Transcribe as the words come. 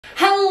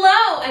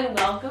Hello and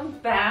welcome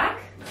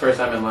back. First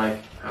time in like,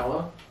 how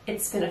long?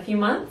 It's been a few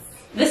months.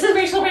 This is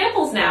Rachel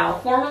Rambles now,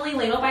 formerly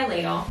Ladle by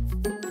Ladle.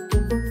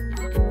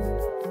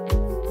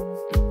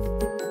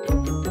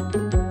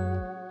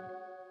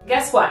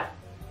 Guess what?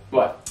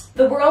 What?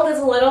 The world is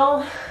a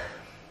little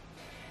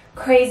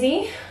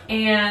crazy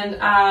and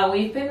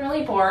we've been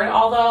really bored,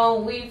 although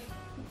we've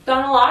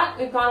done a lot.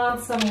 We've gone on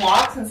some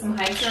walks and some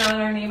hikes around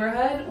our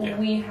neighborhood. Yeah.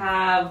 We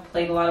have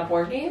played a lot of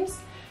board games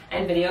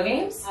and video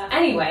games.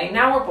 Anyway,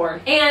 now we're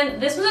bored. And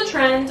this was a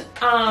trend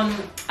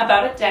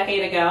about a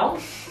decade ago.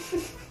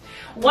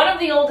 One of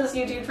the oldest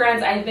YouTube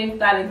trends I think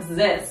that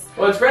exists.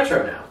 Well, it's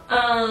retro now.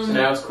 So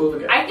now it's cool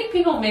again. I think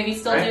people maybe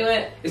still do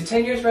it. Is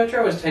 10 years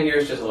retro or is 10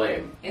 years just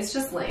lame? It's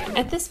just lame.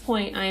 At this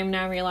point, I am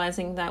now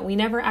realizing that we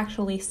never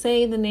actually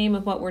say the name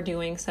of what we're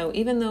doing, so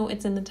even though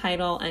it's in the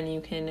title and you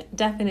can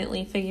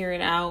definitely figure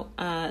it out,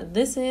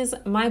 this is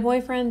My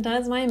Boyfriend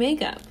Does My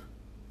Makeup.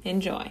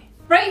 Enjoy.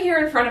 Right here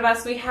in front of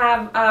us, we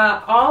have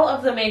all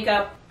of the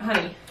makeup.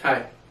 Honey.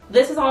 Hi.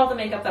 This is all of the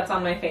makeup that's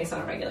on my face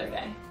on a regular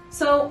day.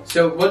 So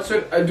what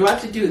sort do I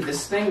have to do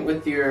this thing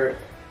with your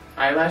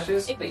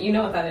eyelashes? But you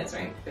know what that is,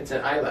 right? It's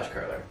an eyelash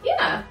curler.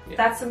 Yeah.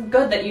 That's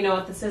good that you know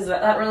what this is.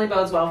 That really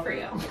bodes well for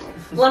you.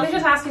 Let me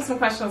just ask you some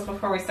questions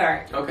before we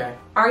start. Okay.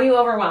 Are you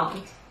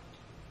overwhelmed?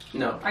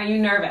 No. Are you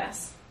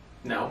nervous?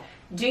 No.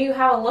 Do you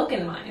have a look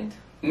in mind?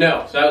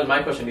 No. So that was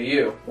my question to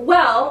you.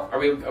 Well, are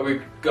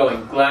we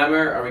going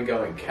glamour? Are we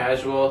going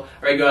casual?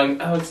 Are we going,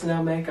 oh, it's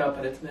no makeup,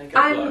 but it's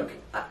makeup look?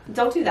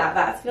 Don't do that.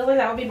 That feels like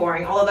that would be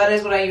boring, although that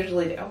is what I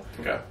usually do.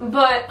 Okay.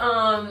 But,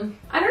 I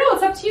don't know.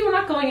 It's up to you. We're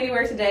not going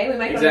anywhere today. We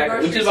might go to the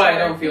grocery Which is store. why I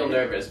don't feel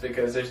nervous,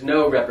 because there's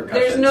no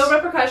repercussions. There's no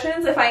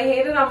repercussions. If I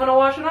hate it, I'm going to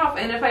wash it off.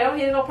 And if I don't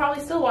hate it, I'll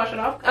probably still wash it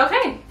off.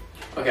 Okay.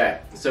 Okay,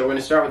 so we're going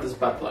to start with this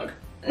butt plug.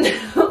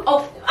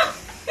 Oh.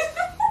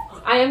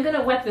 I am going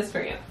to wet this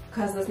for you,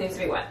 because this needs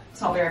to be wet.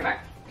 So I'll be right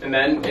back. And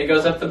then it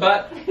goes up the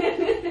butt.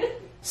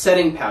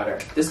 Setting powder.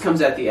 This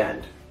comes at the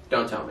end.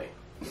 Don't tell me.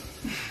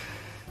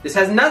 This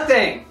has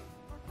nothing!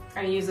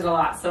 I use it a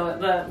lot, so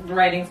the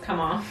writings come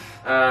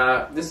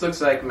off. This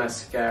looks like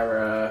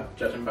mascara,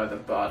 judging by the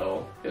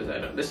bottle. Because I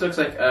don't. This looks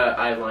like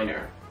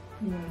eyeliner,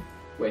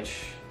 which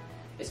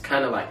is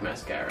kind of like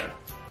mascara.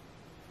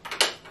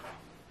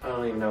 I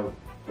don't even know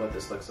what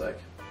this looks like.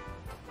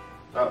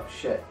 Oh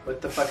shit!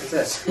 What the fuck is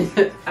this?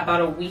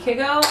 About a week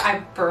ago, I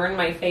burned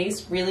my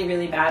face really,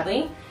 really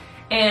badly.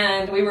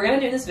 And we were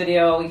gonna do this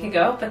video a week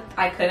ago, but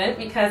I couldn't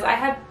because I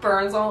had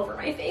burns all over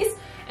my face.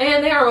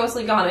 And they are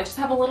mostly gone. I just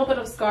have a little bit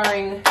of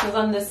scarring. It was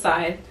on this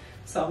side,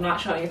 so I'm not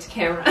showing it to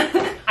camera.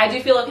 I do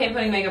feel okay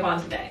putting makeup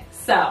on today.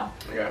 So,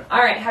 okay.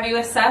 Alright, have you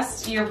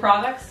assessed your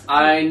products?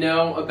 I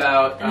know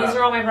about... And these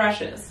are all my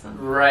brushes.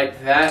 Right,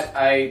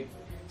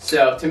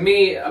 so to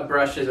me, a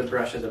brush is a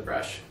brush is a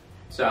brush.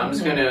 So I'm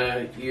just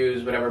gonna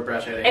use whatever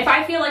brush I think. If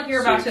I feel like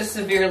you're about to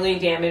severely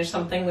damage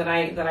something that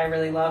I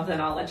really love,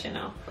 then I'll let you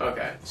know.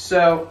 Okay.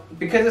 So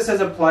because it says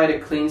apply to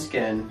clean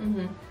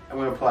skin, I'm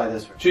gonna apply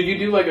this. Should you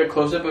do like a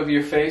close up of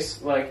your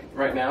face, like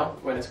right now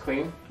when it's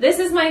clean? This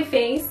is my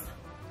face.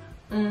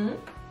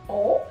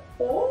 Oh,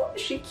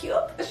 she cute.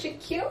 She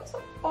cute.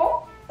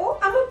 Oh,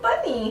 I'm a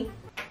bunny.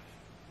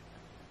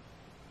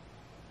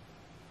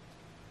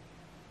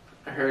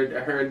 I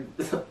heard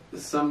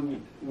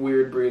some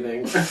weird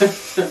breathing.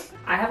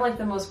 I have like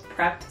the most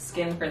prepped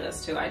skin for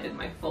this too. I did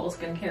my full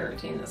skincare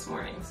routine this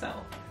morning, so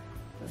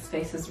this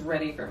face is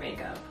ready for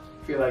makeup.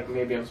 I feel like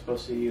maybe I'm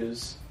supposed to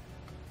use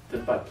the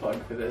butt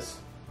plug for this.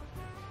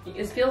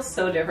 It feels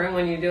so different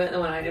when you do it than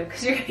when I do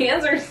because your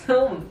hands are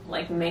so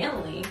like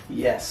manly.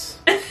 Yes.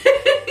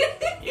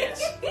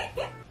 Yes.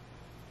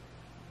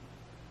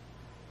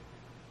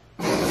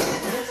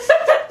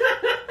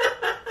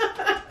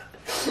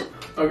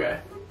 Okay.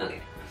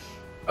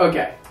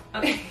 Okay.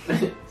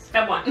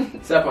 Step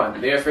one. Step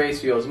one. Your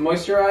face feels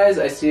moisturized.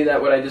 I see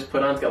that what I just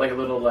put on's got like a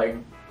little like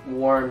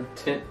warm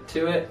tint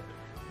to it.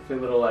 A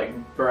little like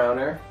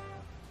browner.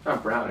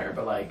 Not browner,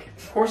 but like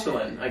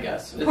porcelain, I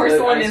guess.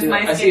 Porcelain is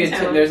my skin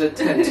tone. There's a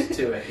tint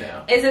to it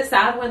now. Is it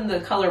sad when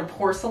the color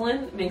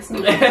porcelain makes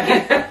me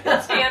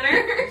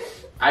tanner?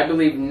 I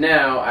believe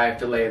now I have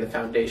to lay the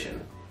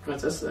foundation.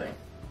 What's this thing?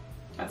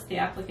 That's the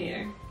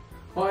applicator.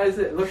 Why is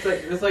it look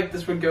like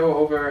this would go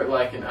over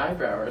like an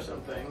eyebrow or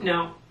something?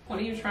 No. What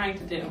are you trying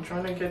to do? I'm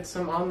trying to get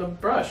some on the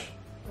brush.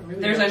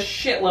 There's a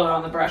shitload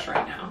on the brush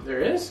right now.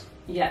 There is?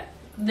 Yeah.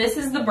 This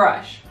is the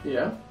brush.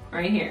 Yeah.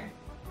 Right here.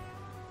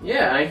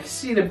 Yeah, I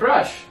see the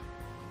brush.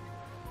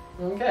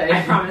 Okay.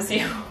 I promise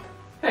you.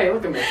 Hey,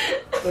 look at me.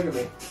 Look at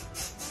me. What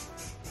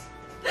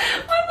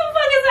the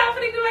fuck is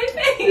happening to my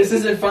face? This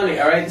isn't funny,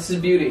 alright? This is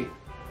beauty.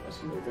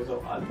 There's a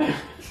lot there.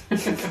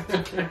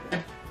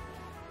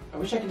 I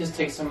wish I could just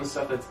take some of the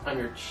stuff that's on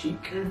your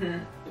cheek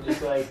and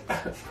just like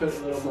put a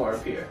little more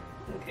up here.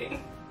 Okay.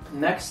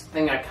 Next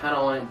thing I kind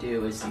of want to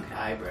do is the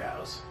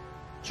eyebrows.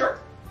 Sure.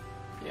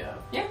 Yeah.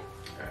 Yeah.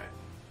 Alright.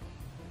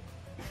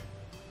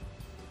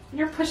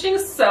 You're pushing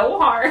so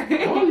hard.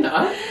 No, I'm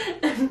not.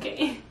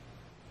 Okay.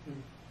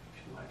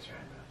 She likes her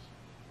eyebrows.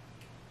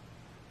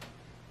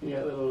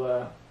 Yeah,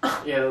 little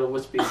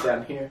wispies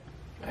down here.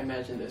 I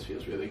imagine this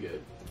feels really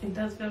good. It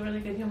does feel really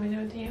good. You want me to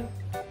do it to you?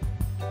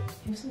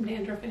 You have some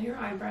dandruff in your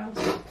eyebrows.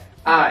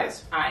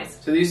 Eyes. Eyes.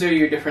 So these are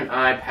your different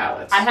eye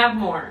palettes. I have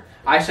more.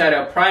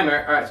 Eyeshadow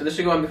primer. Alright, so this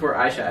should go on before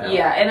eyeshadow.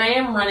 Yeah, and I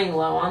am running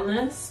low on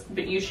this,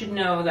 but you should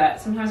know that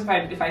sometimes if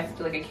I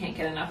feel like I can't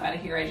get enough out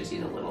of here, I just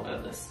use a little bit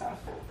of this stuff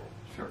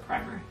for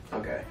primer.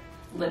 Okay.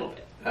 Little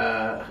bit.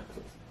 I'm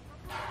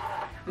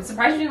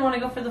surprised you didn't want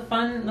to go for the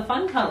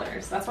fun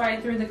colors. That's why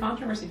I threw the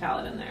controversy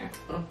palette in there.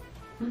 Oh.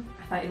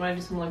 I thought you wanted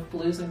to do some like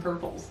blues and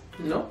purples.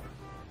 Nope.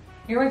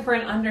 You're going for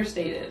an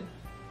understated.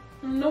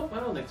 Nope, I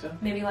don't think so.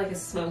 Maybe like a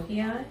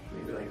smoky eye?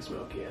 Maybe like a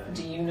smoky eye.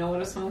 Do you know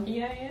what a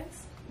smoky eye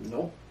is?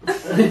 Nope.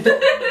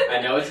 I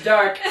know it's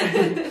dark.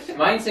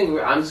 Mine's saying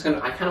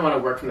I kind of want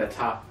to work from the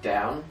top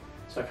down.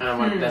 So I kind of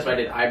want, that's why I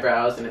did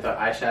eyebrows, and I thought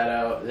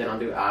eyeshadow, then I'll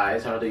do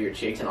eyes, and I'll do your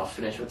cheeks, and I'll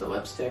finish with the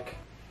lipstick.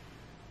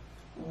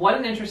 What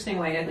an interesting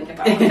way to think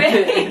about it.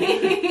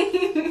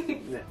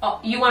 Oh,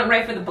 you went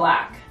right for the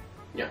black.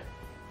 Yeah.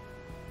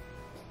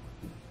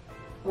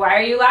 Why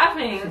are you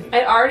laughing?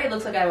 It already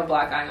looks like I have a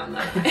black eye on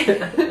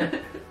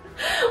that.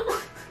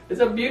 It's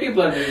a beauty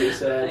blender, you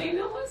said. I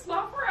know, it's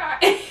not for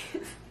eyes.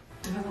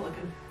 How's it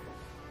looking?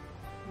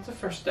 It's a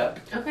first step.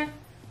 Okay.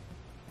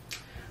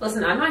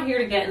 Listen, I'm not here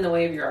to get in the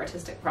way of your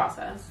artistic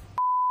process.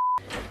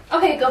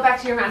 Okay, go back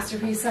to your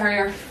masterpiece. Sorry,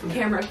 our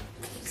camera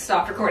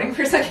stopped recording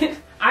for a second.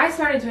 I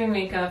started doing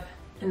makeup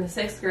in the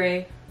 6th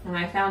grade when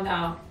I found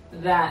out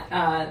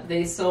that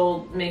they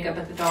sold makeup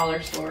at the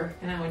dollar store,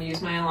 and I would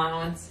use my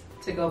allowance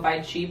to go buy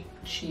cheap,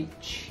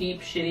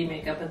 shitty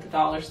makeup at the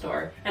dollar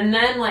store. And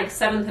then like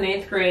 7th and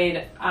 8th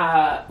grade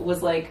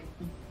was like,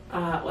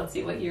 let's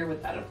see, what year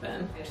would that have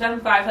been?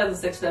 2005,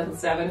 2006,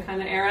 2007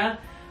 kind of era.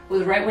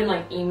 Was right when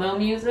like emo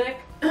music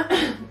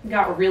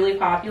got really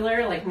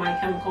popular, like My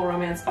Chemical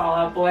Romance, Fall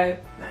Out Boy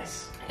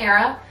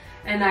era.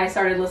 And I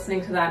started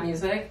listening to that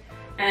music.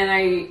 And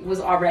I was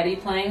already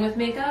playing with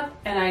makeup,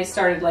 and I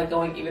started like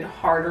going even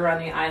harder on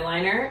the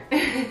eyeliner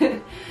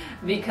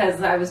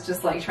because I was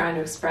just like trying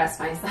to express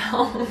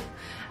myself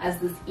as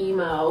this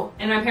emo.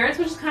 And my parents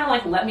would just kind of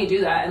like let me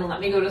do that and let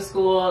me go to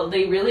school.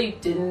 They really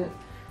didn't,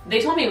 they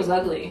told me it was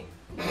ugly,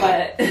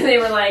 but they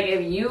were like,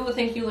 if you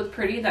think you look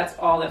pretty, that's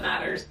all that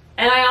matters.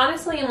 And I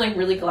honestly am like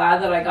really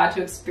glad that I got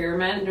to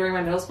experiment during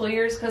my middle school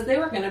years, because they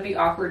were going to be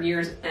awkward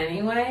years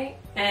anyway.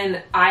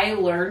 And I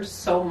learned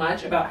so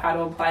much about how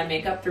to apply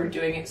makeup through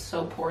doing it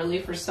so poorly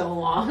for so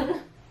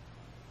long.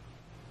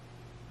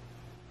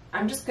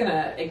 I'm just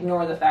gonna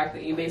ignore the fact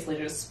that you basically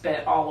just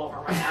spit all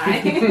over my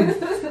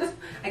eyes.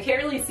 I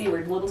can't really see,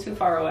 we're a little too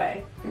far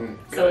away.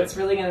 So it's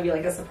really gonna be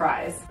like a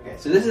surprise. Okay,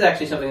 so this is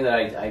actually something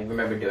that I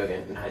remember doing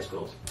in high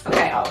school,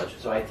 college.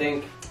 So I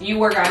think... You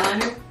work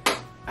eyeliner?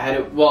 I had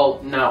to, well,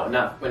 no,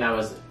 not when I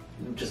was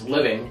just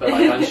living, but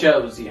like on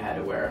shows you had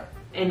to wear.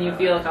 And you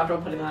feel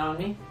comfortable putting that on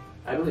me?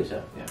 I believe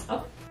so, yeah.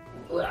 Oh.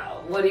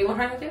 Well, what do you want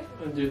her to do?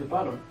 I'll do the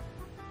bottom.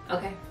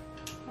 Okay.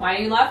 Why are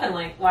you laughing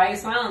why are you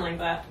smiling like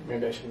that?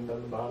 Maybe I shouldn't have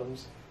done the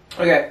bottoms.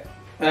 Okay,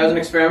 that was an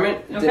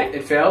experiment. Okay.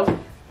 It failed.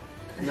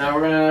 Now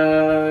we're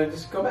gonna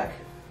just go back.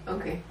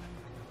 Okay.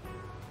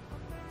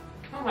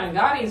 Oh my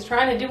god, he's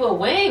trying to do a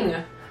wing.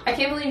 I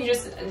can't believe you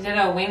just did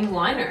a winged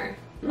liner.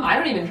 I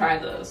don't even try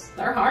those.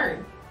 They're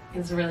hard.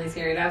 It's really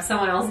scary to have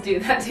someone else do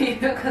that to you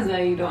because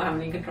you don't have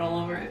any control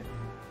over it.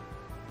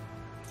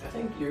 I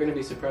think you're gonna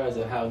be surprised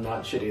at how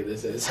not shitty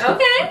this is.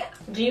 Okay.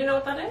 Do you know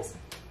what that is?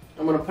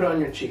 I'm gonna put it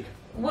on your cheek.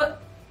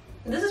 What?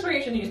 This is where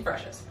you should use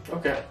brushes.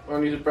 Okay, I'm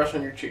gonna use a brush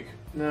on your cheek.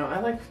 No, I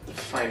like the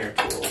finer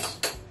tools.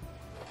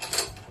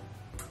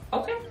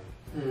 Okay.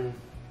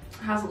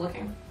 How's it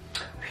looking?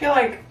 I feel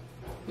like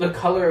the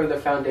color of the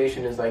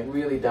foundation is like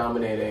really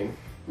dominating.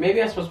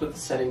 Maybe I'm supposed to put the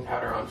setting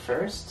powder on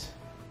first.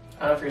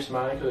 I don't know if you're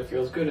smiling because it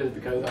feels good, or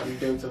because I'm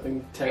doing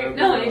something terrible.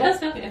 No, it does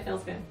feel good. It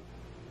feels good.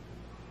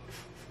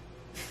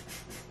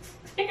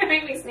 You're gonna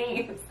make me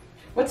sneeze.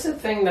 What's the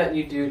thing that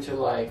you do to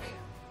like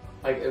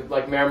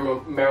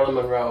Marilyn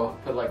Monroe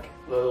put like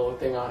a little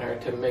thing on her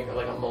to make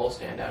like a mole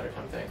stand out or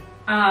something?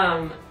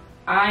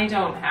 I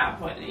don't have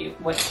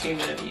what she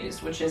would have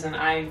used, which is an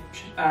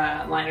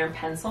eyeliner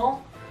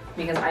pencil,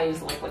 because I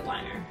use liquid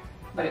liner,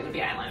 but it would be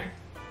eyeliner.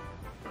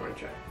 I'm gonna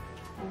try.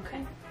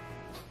 Okay.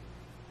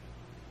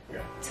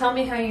 Okay. Tell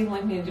me how you'd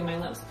like me to do my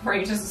lips before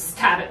you just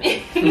stab at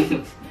me.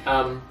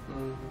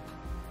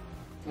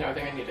 No, I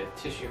think I need a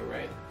tissue,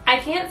 right? I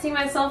can't see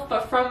myself,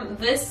 but from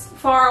this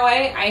far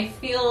away, I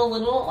feel a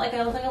little like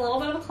I look like a little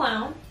bit of a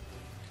clown.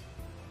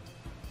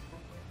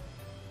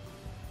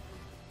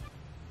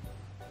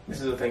 This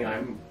is the thing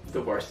I'm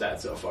the worst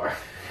at so far.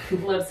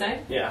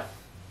 Lipstick? Yeah.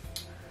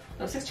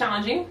 Lipstick's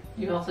challenging.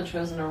 You've also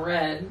chosen a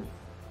red,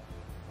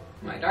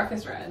 my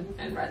darkest red,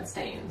 and red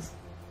stains.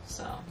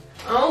 So.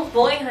 Oh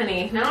boy,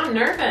 honey, now I'm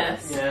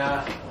nervous.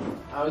 Yeah,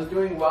 I was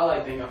doing well,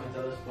 I think, up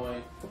until this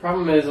point. The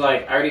problem is,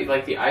 like, I already,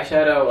 like, the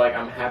eyeshadow, like,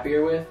 I'm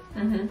happier with,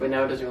 but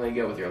now it doesn't really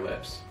go with your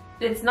lips.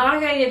 It's not a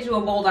good idea to do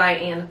a bold eye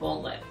and a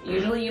bold lip.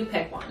 Usually you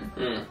pick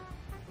one.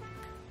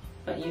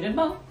 But you did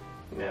both.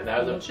 Yeah,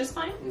 that was which is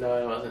fine.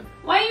 No, it wasn't.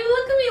 Why you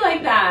look at me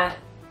like that?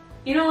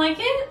 You don't like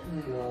it?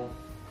 No.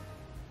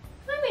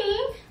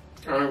 Honey.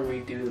 I want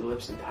to redo the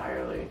lips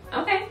entirely.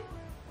 Okay.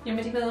 You want me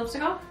to take the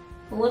lipstick off?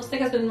 The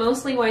lipstick has been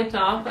mostly wiped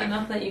off,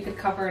 enough that you could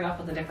cover it up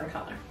with a different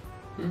color.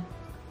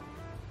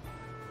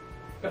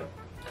 Good.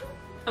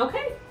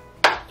 Okay.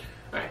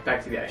 Alright,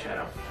 back to the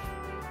eyeshadow.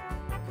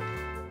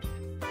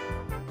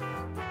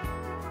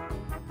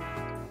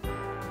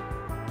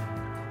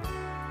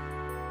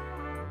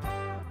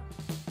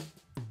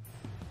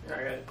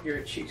 Alright,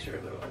 your cheeks are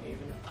a little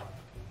uneven.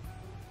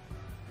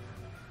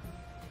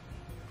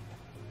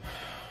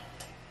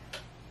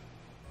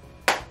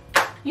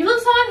 You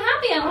look so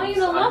unhappy. I want you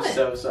to love it. I'm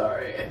so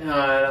sorry. No,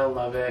 I don't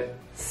love it.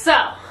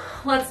 So,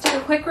 let's do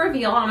a quick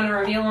reveal. I'm going to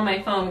reveal on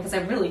my phone because I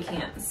really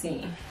can't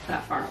see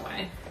that far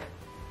away.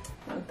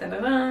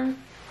 Da-da-da.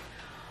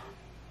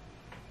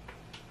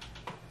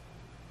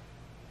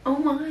 Oh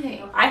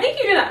my. I think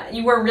you did that.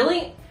 You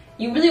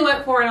really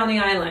went for it on the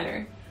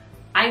eyeliner.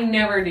 I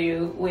never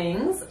do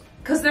wings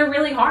because they're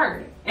really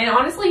hard. And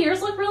honestly,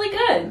 yours look really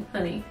good,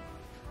 honey.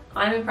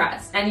 I'm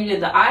impressed. And you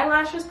did the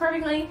eyelashes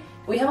perfectly.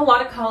 We have a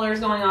lot of colors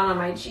going on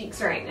my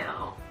cheeks right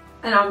now.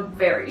 And I'm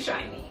very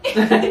shiny.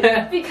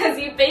 Because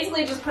you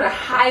basically just put a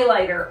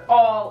highlighter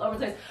all over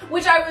the place.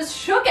 Which I was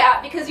shook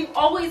at because you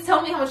always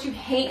tell me how much you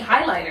hate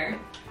highlighter.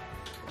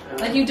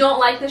 Like you don't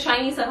like the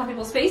shiny stuff on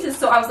people's faces.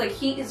 So I was like,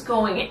 he is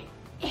going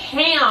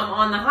ham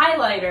on the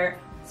highlighter.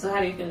 So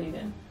how do you feel you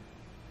did?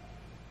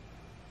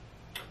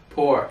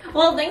 Poor.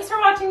 Well, thanks for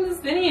watching this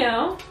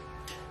video.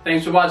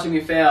 Thanks for watching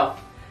me fail.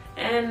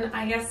 And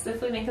I guess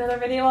if we make another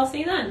video, I'll see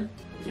you then.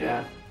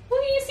 Yeah.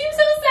 Look, you seem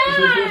so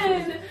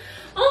sad.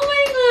 Oh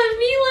my god,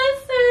 be less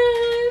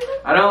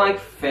sad. I don't like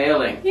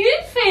failing. You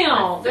did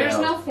fail. I There's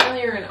failed. no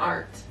failure in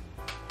art.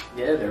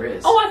 Yeah, there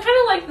is. Oh, I kind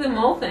of like the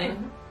mole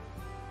thing.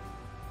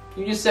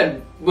 You just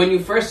said, when you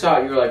first saw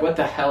it, you were like, what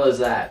the hell is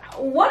that?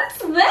 What is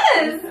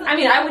this? I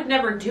mean, I would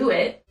never do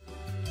it.